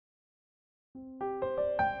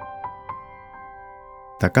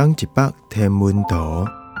逐天一百天文图，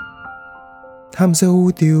探索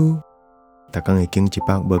宇宙。逐天会经一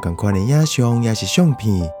百无同款的影像，也是相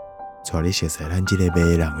片，带你熟悉咱这个迷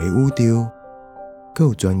人的宇宙。更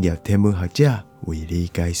有专业天文学者为你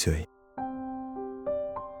解说。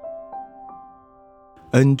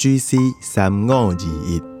NGC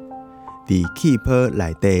 3521伫气波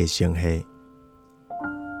内底的星系，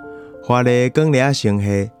华丽光烈星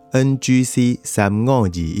系 NGC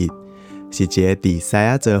 3521是一个伫西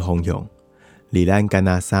亚座方向，离咱干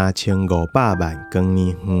那3500万光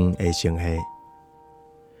年远的星系。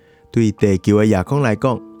对地球的夜空来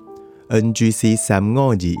讲 ，NGC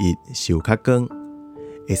 3521受较光，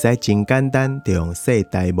会使真简单就用细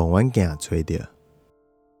台望远镜找到。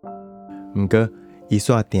不过，伊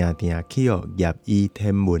煞定定去予业余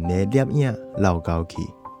天文的摄影漏交去。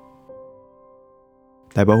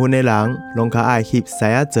大部分的人拢较爱翕西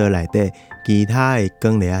亚座内底其他的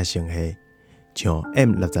光烈星系，像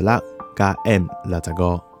M66 甲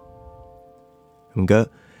M65。不过，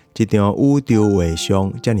这张宇宙画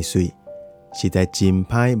像这么水，实在真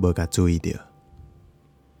歹无甲注意到。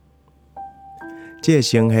这个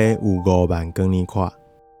星系有5万光年宽。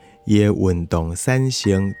伊的运动产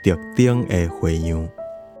生特定的花样，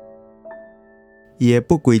伊的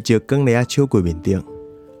不规则光烈手骨面顶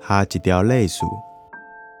下一条类丝，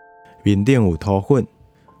面顶有土粉、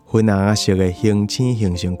粉红色的恒星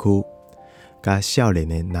形成区，甲少年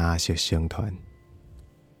的蓝色星团。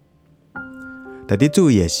特别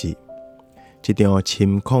注意的是，这张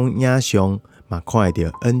深空影像嘛看会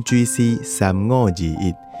到 NGC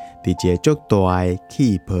 3521伫一个足大的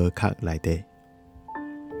气波壳内底。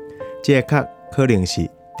这个壳可能是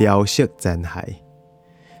潮汐残骸，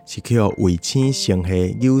是去予卫星星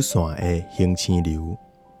系有线的恒星流。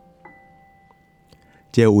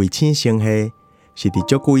这个卫星星系是伫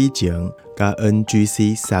足久以前，甲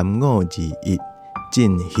NGC 3521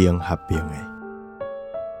进行合并的。